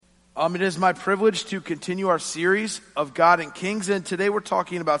It is my privilege to continue our series of God and Kings, and today we're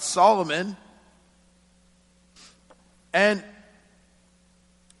talking about Solomon. And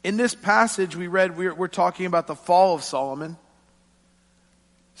in this passage we read, we're talking about the fall of Solomon.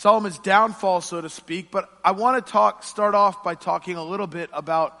 Solomon's downfall, so to speak, but I want to start off by talking a little bit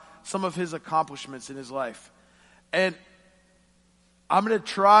about some of his accomplishments in his life. And I'm going to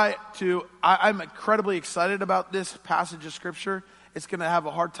try to, I'm incredibly excited about this passage of Scripture. It's going to have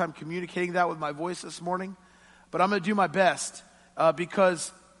a hard time communicating that with my voice this morning, but I'm going to do my best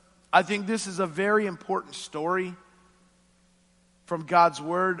because I think this is a very important story from God's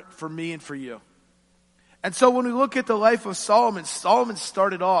Word for me and for you. And so when we look at the life of Solomon, Solomon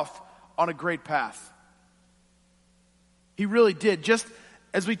started off on a great path. He really did. Just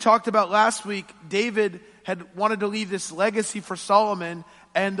as we talked about last week, David had wanted to leave this legacy for Solomon,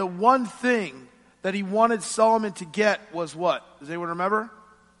 and the one thing that he wanted Solomon to get was what? Does anyone remember?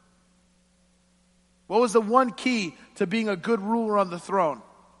 What was the one key to being a good ruler on the throne?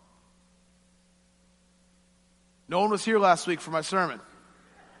 No one was here last week for my sermon.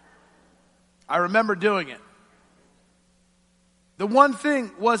 I remember doing it. The one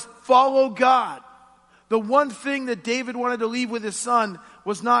thing was follow God. The one thing that David wanted to leave with his son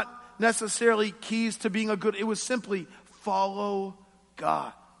was not necessarily keys to being a good, it was simply follow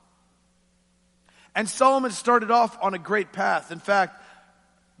God. And Solomon started off on a great path. In fact,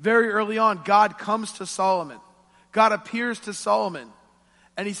 very early on, God comes to Solomon. God appears to Solomon.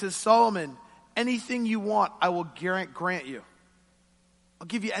 And he says, Solomon, anything you want, I will grant you. I'll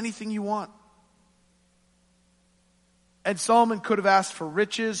give you anything you want. And Solomon could have asked for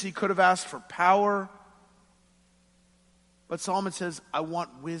riches. He could have asked for power. But Solomon says, I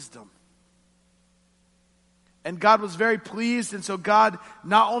want wisdom. And God was very pleased. And so God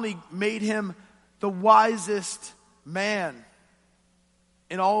not only made him the wisest man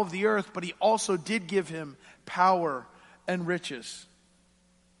in all of the earth, but he also did give him power and riches.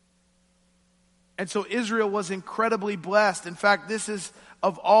 And so Israel was incredibly blessed. In fact, this is,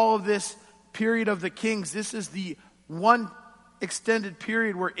 of all of this period of the kings, this is the one extended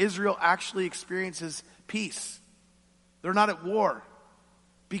period where Israel actually experiences peace. They're not at war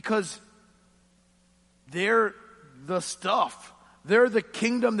because they're the stuff. They're the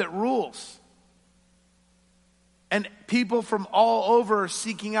kingdom that rules. And people from all over are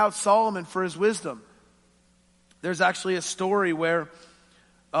seeking out Solomon for his wisdom. There's actually a story where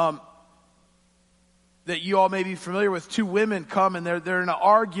that you all may be familiar with. Two women come and they're in an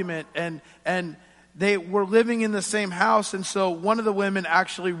argument and they were living in the same house, and so one of the women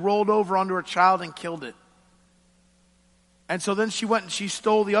actually rolled over onto her child and killed it. And so then she went and she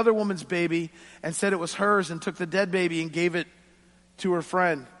stole the other woman's baby and said it was hers and took the dead baby and gave it to her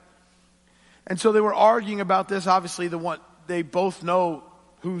friend. And so they were arguing about this. Obviously, they both know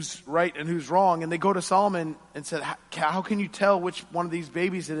who's right and who's wrong. And they go to Solomon and said, how can you tell which one of these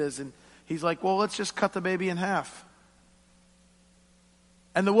babies it is? And he's like, well, let's just cut the baby in half.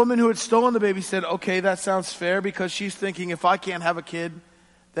 And the woman who had stolen the baby said, okay, that sounds fair, because she's thinking, if I can't have a kid,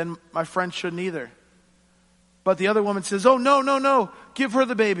 then my friend shouldn't either. But the other woman says, oh, no, give her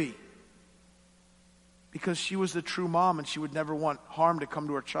the baby. Because she was the true mom and she would never want harm to come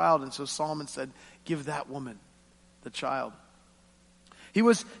to her child. And so Solomon said, give that woman the child. He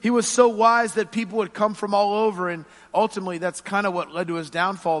was so wise that people would come from all over, and ultimately that's kind of what led to his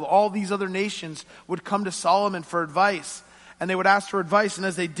downfall. All these other nations would come to Solomon for advice, and they would ask for advice, and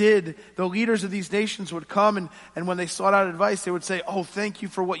as they did, the leaders of these nations would come, and when they sought out advice, they would say, oh, thank you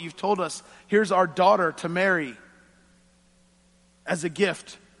for what you've told us. Here's our daughter to marry as a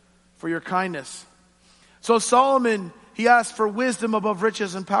gift for your kindness. So Solomon, he asked for wisdom above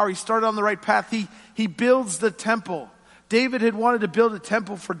riches and power. He started on the right path. He builds the temple. David had wanted to build a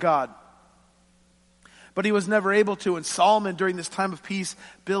temple for God, but he was never able to. And Solomon, during this time of peace,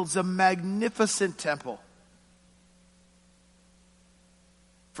 builds a magnificent temple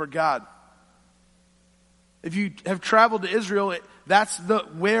for God. If you have traveled to Israel, that's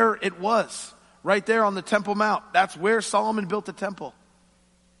where it was. Right there on the Temple Mount. That's where Solomon built the temple.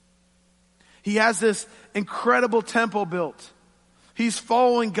 He has this incredible temple built. He's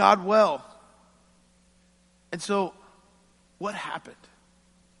following God well. And so, what happened?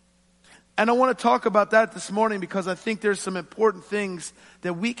 And I want to talk about that this morning because I think there's some important things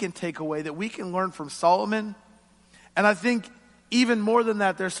that we can take away, that we can learn from Solomon. And I think even more than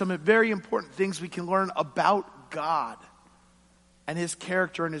that, there's some very important things we can learn about God and his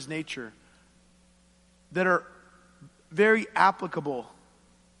character and his nature that are very applicable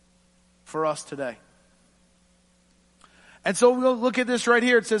for us today. And so we'll look at this right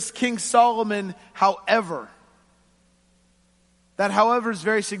here. It says, King Solomon, however. That, however, is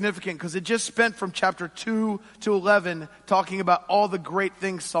very significant because it just spent from chapter 2 to 11 talking about all the great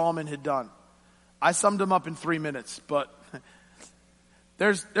things Solomon had done. I summed them up in 3 minutes, but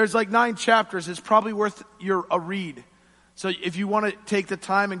there's like 9 chapters. It's probably worth a read. So if you want to take the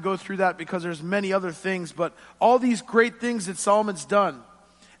time and go through that, because there's many other things, but all these great things that Solomon's done.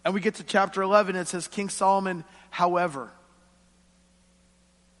 And we get to chapter 11, and it says, King Solomon, however.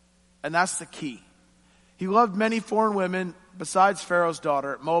 And that's the key. He loved many foreign women besides Pharaoh's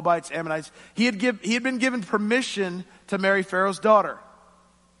daughter, Moabites, Ammonites. He had been given permission to marry Pharaoh's daughter.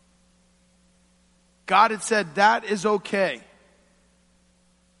 God had said, that is okay.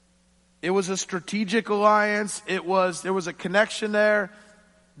 It was a strategic alliance. There was a connection there.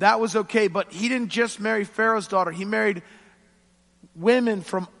 That was okay. But he didn't just marry Pharaoh's daughter. He married women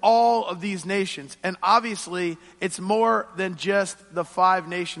from all of these nations. And obviously, it's more than just the 5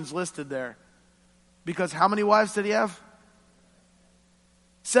 nations listed there. Because how many wives did he have?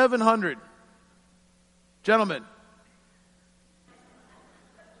 700. Gentlemen.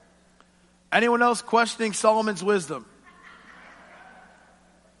 Anyone else questioning Solomon's wisdom?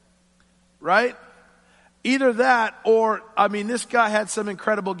 Right? Either that or, this guy had some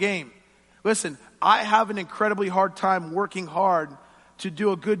incredible game. Listen, I have an incredibly hard time working hard to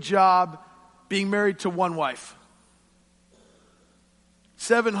do a good job being married to one wife.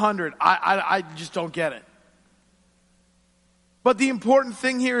 700, I just don't get it. But the important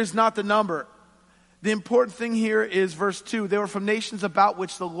thing here is not the number. The important thing here is verse 2. They were from nations about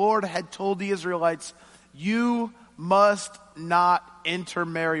which the Lord had told the Israelites, you must not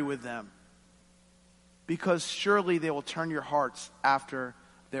intermarry with them, because surely they will turn your hearts after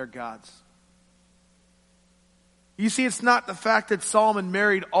their gods. You see, it's not the fact that Solomon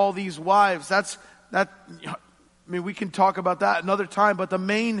married all these wives. We can talk about that another time, but the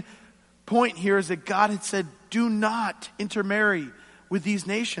main point here is that God had said, do not intermarry with these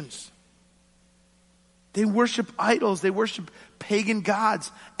nations. They worship idols. They worship pagan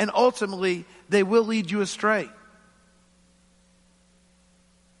gods. And ultimately, they will lead you astray.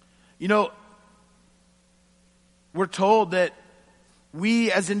 We're told that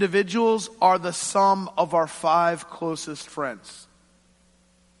we as individuals are the sum of our 5 closest friends.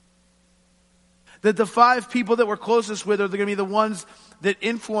 That the 5 people that we're closest with are going to be the ones that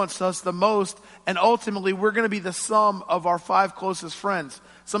influence us the most. And ultimately, we're going to be the sum of our 5 closest friends.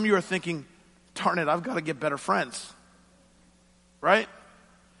 Some of you are thinking, darn it, I've got to get better friends. Right?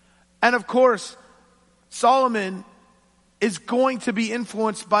 And of course, Solomon is going to be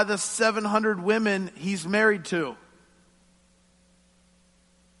influenced by the 700 women he's married to.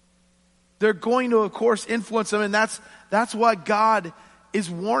 They're going to, of course, influence him, and that's why God is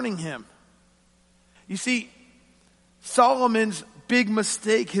warning him. You see, Solomon's big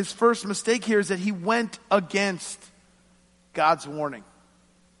mistake, his first mistake here, is that he went against God's warning.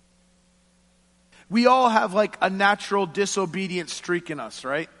 We all have like a natural disobedient streak in us,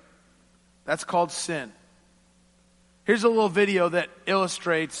 right? That's called sin. Here's a little video that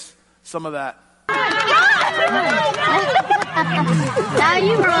illustrates some of that. Now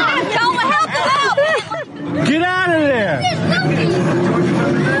you run. Go help! Get out of there!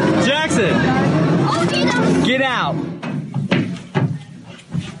 Jackson! Get out!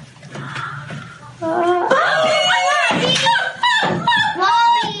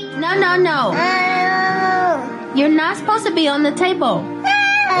 No. You're not supposed to be on the table.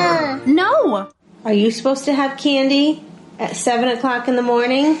 No. Are you supposed to have candy at 7 o'clock in the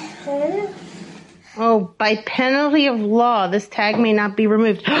morning? Oh, by penalty of law, this tag may not be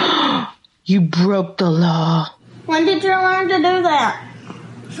removed. You broke the law. When did you learn to do that?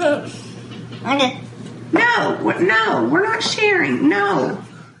 Okay. No, we're not sharing. No.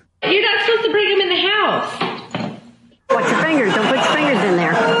 You're not supposed to bring him in the house. Watch your fingers. Don't put your fingers in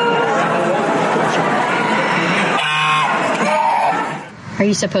there. Are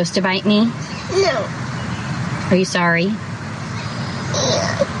you supposed to bite me? No. Are you sorry?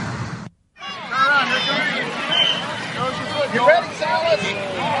 You ready, Silas?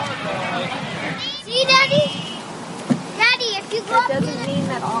 See, Daddy? Daddy, if you go up, Doesn't mean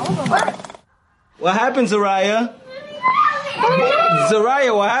that all of them are. What happened, Zariah?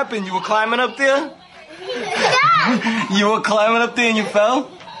 Zariah, what happened? You were climbing up there? Dad! You were climbing up there and you fell?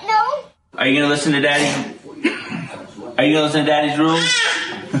 No. Are you going to listen to Daddy? Are you going to listen to Daddy's rules?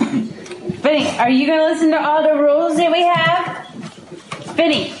 Vinny, are you going to listen to all the rules that we have?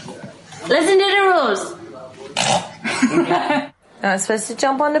 Vinny, listen to the rules. Not supposed to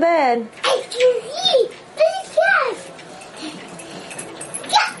jump on the bed.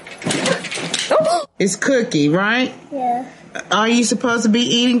 It's Cookie, right? Yeah. Are you supposed to be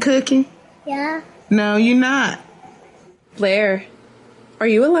eating Cookie? Yeah. No, you're not. Blair, are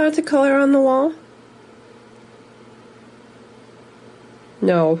you allowed to color on the wall?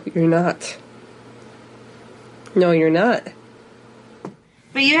 No, you're not. No, you're not.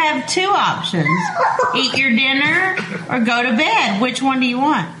 But you have two options. Eat your dinner or go to bed. Which one do you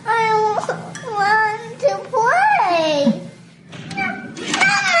want? I want to play. Mommy,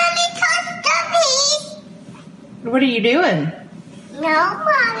 touch the piece. What are you doing? No,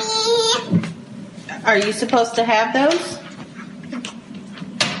 Mommy. Are you supposed to have those?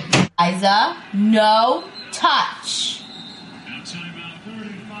 Liza, no touch.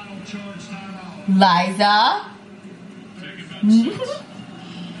 Liza.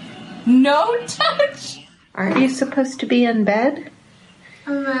 No touch. Aren't you supposed to be in bed?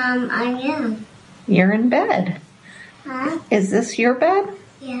 I am. You're in bed. Huh? Is this your bed?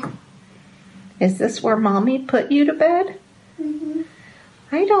 Yeah. Is this where Mommy put you to bed? Mm-hmm.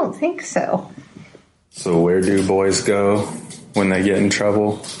 I don't think so. So where do boys go when they get in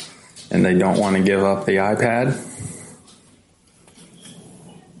trouble and they don't want to give up the iPad?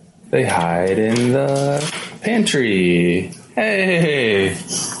 They hide in the pantry. Hey,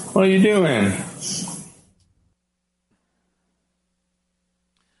 what are you doing?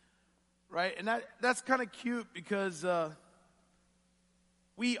 Right, and that's kind of cute because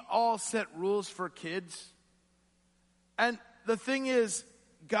we all set rules for kids. And the thing is,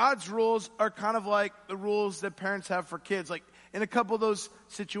 God's rules are kind of like the rules that parents have for kids. Like in a couple of those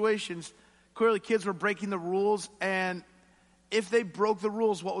situations, clearly kids were breaking the rules, and if they broke the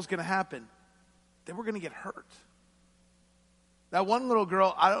rules, what was going to happen? They were going to get hurt. That one little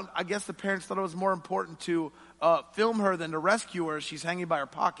girl, I guess the parents thought it was more important to film her than to rescue her. She's hanging by her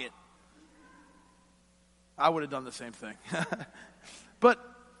pocket. I would have done the same thing. But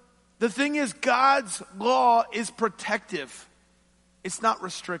the thing is, God's law is protective. It's not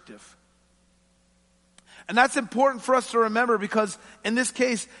restrictive. And that's important for us to remember because in this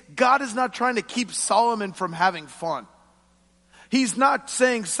case, God is not trying to keep Solomon from having fun. He's not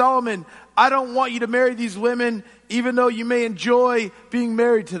saying, Solomon, I don't want you to marry these women even though you may enjoy being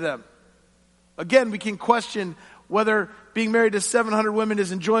married to them. Again, we can question whether being married to 700 women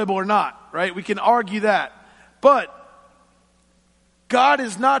is enjoyable or not, right? We can argue that. But God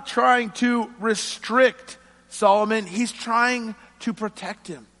is not trying to restrict Solomon. He's trying to protect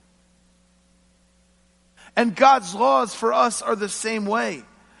him. And God's laws for us are the same way.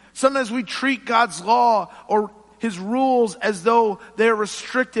 Sometimes we treat God's law or his rules as though they're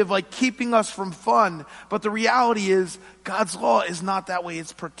restrictive, like keeping us from fun. But the reality is, God's law is not that way.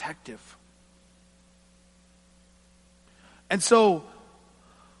 It's protective. And so,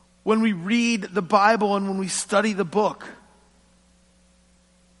 when we read the Bible and when we study the book,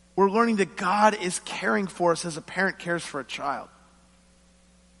 we're learning that God is caring for us as a parent cares for a child.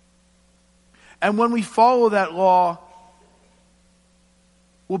 And when we follow that law,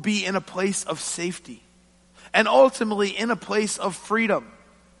 we'll be in a place of safety. And ultimately in a place of freedom.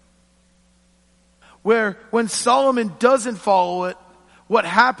 Where when Solomon doesn't follow it, what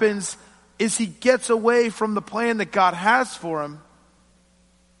happens is he gets away from the plan that God has for him.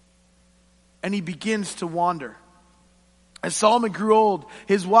 And he begins to wander. As Solomon grew old,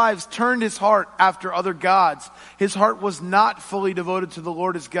 his wives turned his heart after other gods. His heart was not fully devoted to the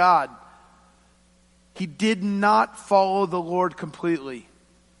Lord as God. He did not follow the Lord completely,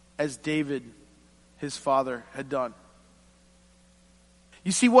 as David, his father, had done.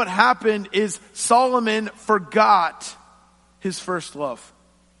 You see, what happened is Solomon forgot his first love.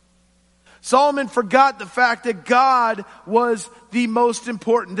 Solomon forgot the fact that God was the most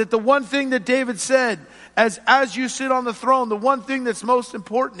important. That the one thing that David said, as you sit on the throne, the one thing that's most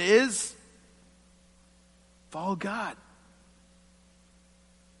important is follow God.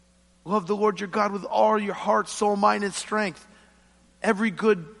 Love the Lord your God with all your heart, soul, mind, and strength. Every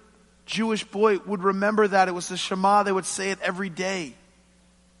good Jewish boy would remember that. It was the Shema. They would say it every day.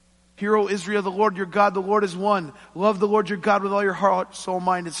 Hear, O Israel, the Lord your God, the Lord is one. Love the Lord your God with all your heart, soul,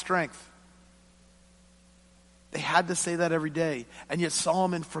 mind, and strength. They had to say that every day. And yet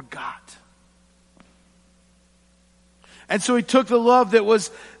Solomon forgot. And so he took the love that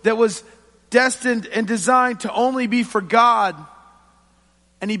was destined and designed to only be for God,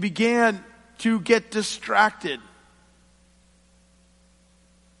 and he began to get distracted.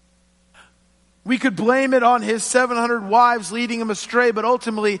 We could blame it on his 700 wives leading him astray, but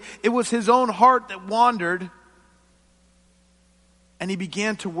ultimately it was his own heart that wandered, and he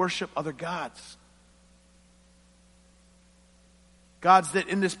began to worship other gods. Gods that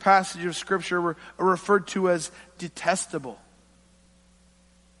in this passage of Scripture are referred to as detestable.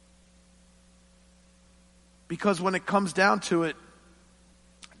 Because when it comes down to it,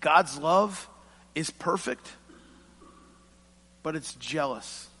 God's love is perfect. but it's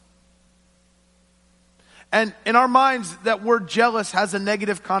jealous. And in our minds, that word jealous has a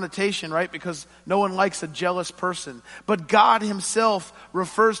negative connotation, right? Because no one likes a jealous person. But God himself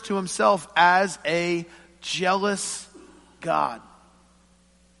refers to himself as a jealous God.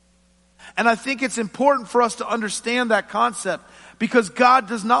 And I think it's important for us to understand that concept, because God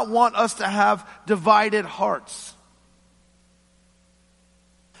does not want us to have divided hearts.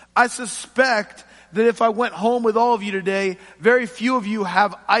 I suspect that if I went home with all of you today, very few of you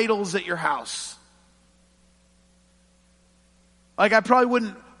have idols at your house. Like, I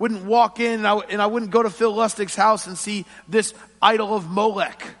probably wouldn't walk in and I wouldn't go to Phil Lustig's house and see this idol of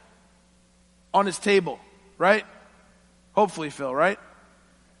Molech on his table, right? Hopefully, Phil, right?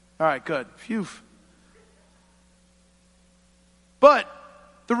 All right, good. Phew. But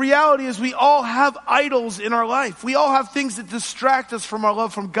the reality is we all have idols in our life. We all have things that distract us from our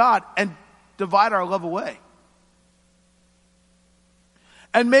love from God and divide our love away.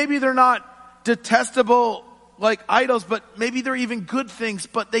 And maybe they're not detestable like idols, but maybe they're even good things,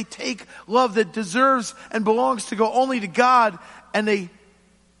 but they take love that deserves and belongs to go only to God, and they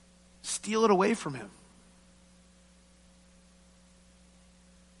steal it away from him.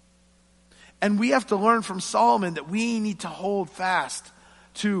 And we have to learn from Solomon that we need to hold fast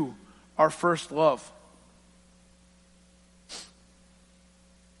to our first love.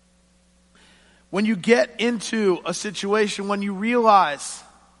 When you get into a situation, when you realize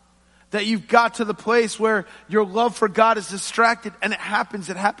that you've got to the place where your love for God is distracted, and it happens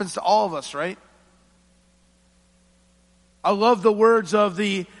to all of us, right? I love the words of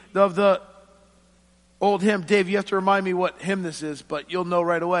the old hymn. Dave, you have to remind me what hymn this is, but you'll know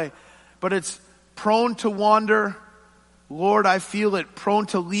right away. But it's prone to wander, Lord, I feel it. Prone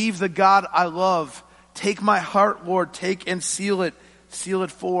to leave the God I love. Take my heart, Lord, take and seal it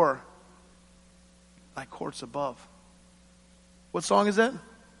for thy courts above. What song is that?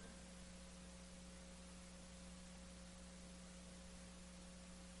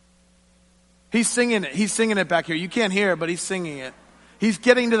 He's singing it. He's singing it back here. You can't hear it, but he's singing it. He's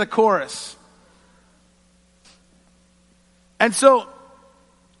getting to the chorus. And so,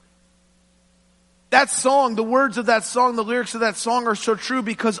 that song, the words of that song, the lyrics of that song are so true,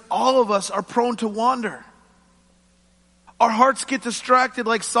 because all of us are prone to wander. Our hearts get distracted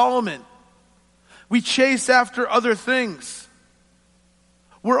like Solomon. We chase after other things.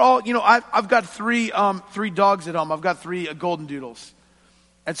 We're all, I've got three dogs at home. I've got three golden doodles.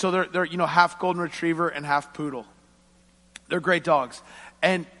 And so they're half golden retriever and half poodle. They're great dogs.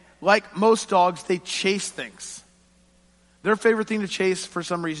 And like most dogs, they chase things. Their favorite thing to chase for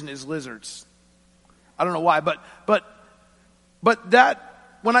some reason is lizards. I don't know why, but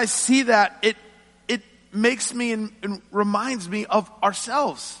that, when I see that, it makes me and reminds me of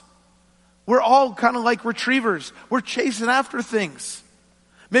ourselves. We're all kind of like retrievers. We're chasing after things.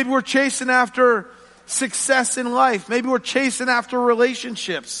 Maybe we're chasing after success in life. Maybe we're chasing after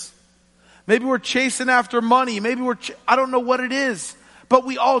relationships. Maybe we're chasing after money. Maybe I don't know what it is, but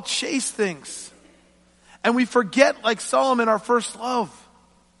we all chase things. And we forget, like Solomon, our first love.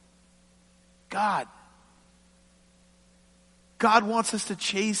 God. God wants us to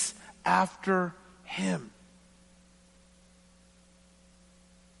chase after him.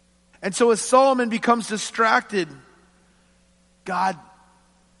 And so as Solomon becomes distracted, God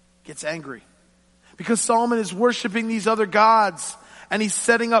gets angry. Because Solomon is worshiping these other gods, and he's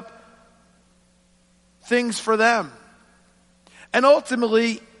setting up things for them. And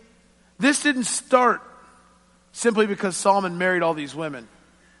ultimately, this didn't start simply because Solomon married all these women.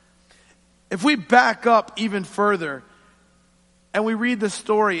 If we back up even further and we read the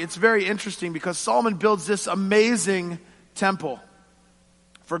story, it's very interesting, because Solomon builds this amazing temple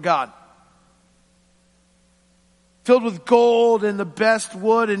for God, filled with gold and the best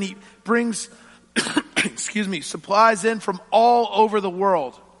wood, and he brings supplies in from all over the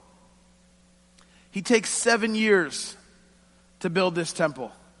world. He takes 7 years to build this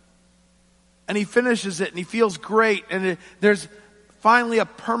temple. And he finishes it, and he feels great, and there's finally a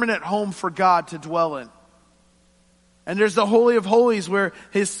permanent home for God to dwell in. And there's the Holy of Holies, where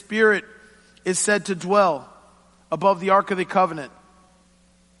his Spirit is said to dwell above the Ark of the Covenant.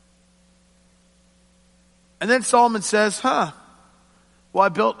 And then Solomon says, well, I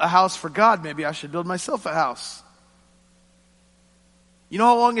built a house for God. Maybe I should build myself a house. You know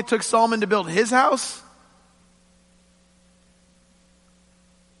how long it took Solomon to build his house?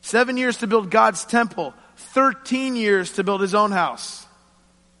 7 years to build God's temple. 13 years to build his own house.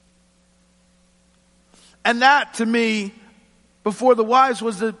 And that, to me, before the wives,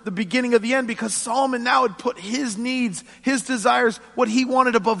 was the beginning of the end, because Solomon now had put his needs, his desires, what he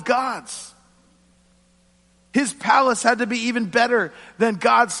wanted above God's. His palace had to be even better than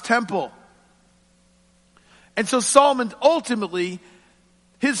God's temple. And so Solomon, ultimately,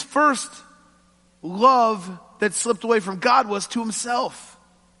 his first love that slipped away from God was to himself.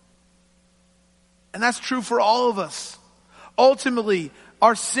 And that's true for all of us. Ultimately,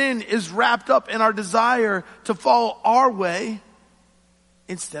 our sin is wrapped up in our desire to follow our way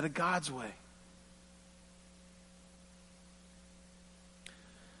instead of God's way.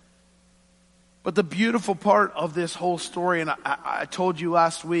 But the beautiful part of this whole story, and I told you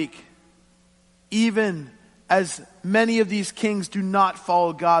last week, even as many of these kings do not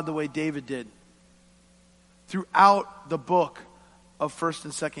follow God the way David did, throughout the book of 1st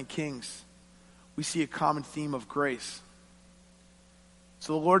and 2nd Kings, we see a common theme of grace.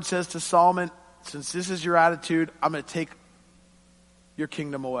 So the Lord says to Solomon, since this is your attitude, I'm going to take your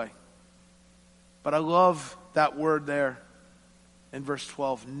kingdom away. But I love that word there in verse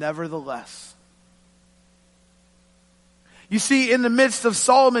 12, nevertheless. You see, in the midst of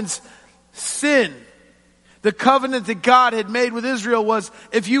Solomon's sin, the covenant that God had made with Israel was,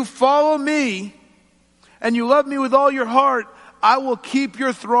 if you follow me and you love me with all your heart, I will keep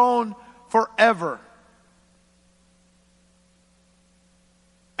your throne forever.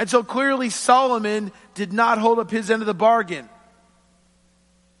 And so clearly Solomon did not hold up his end of the bargain.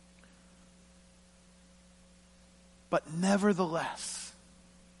 But nevertheless,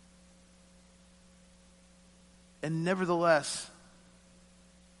 and nevertheless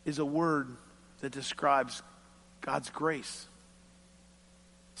is a word that describes God's grace.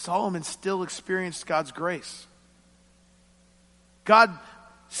 Solomon still experienced God's grace. God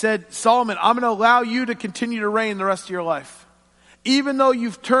said, Solomon, I'm going to allow you to continue to reign the rest of your life. Even though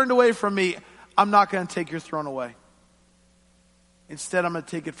you've turned away from me, I'm not going to take your throne away. Instead, I'm going to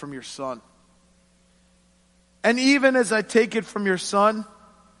take it from your son. And even as I take it from your son,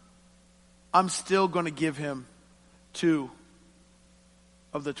 I'm still going to give him 2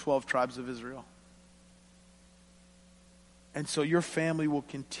 of the 12 tribes of Israel. And so your family will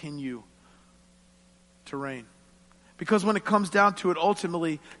continue to reign. Because when it comes down to it,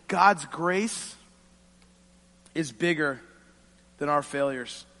 ultimately, God's grace is bigger than our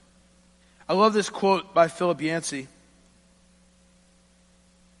failures. I love this quote by Philip Yancey.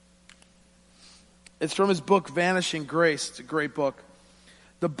 It's from his book, Vanishing Grace. It's a great book.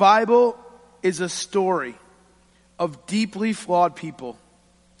 The Bible is a story of deeply flawed people.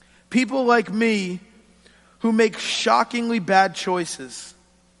 People like me who make shockingly bad choices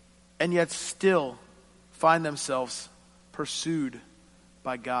and yet still find themselves pursued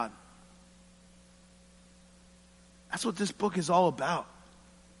by God. That's what this book is all about.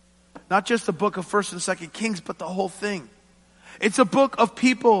 Not just the book of 1st and 2nd Kings, but the whole thing. It's a book of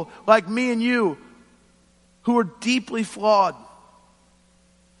people like me and you who are deeply flawed,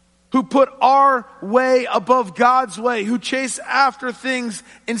 who put our way above God's way, who chase after things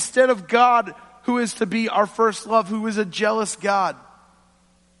instead of God, who is to be our first love, who is a jealous God.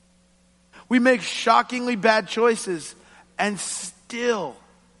 We make shockingly bad choices and still,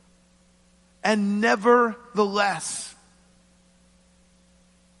 and nevertheless,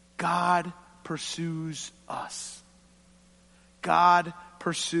 God pursues us. God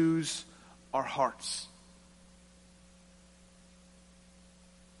pursues our hearts.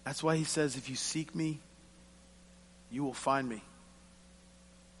 That's why he says, if you seek me, you will find me.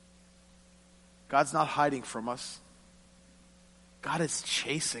 God's not hiding from us. God is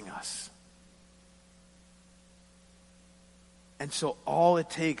chasing us. And so all it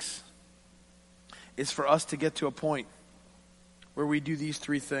takes is for us to get to a point where we do these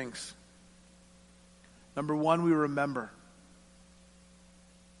 3 things. Number 1, we remember.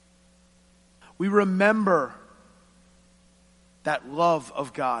 We remember that love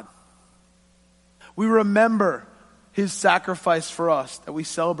of God. We remember his sacrifice for us that we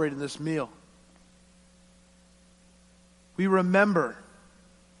celebrate in this meal. We remember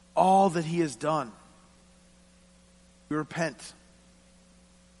all that he has done. We repent.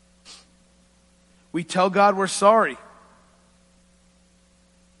 We tell God we're sorry.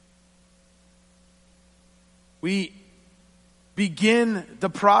 We begin the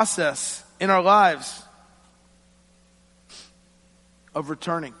process in our lives of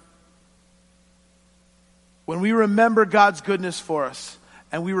returning. When we remember God's goodness for us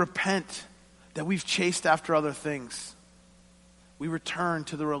and we repent that we've chased after other things, we return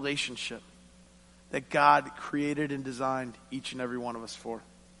to the relationship that God created and designed each and every one of us for.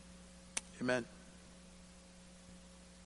 Amen.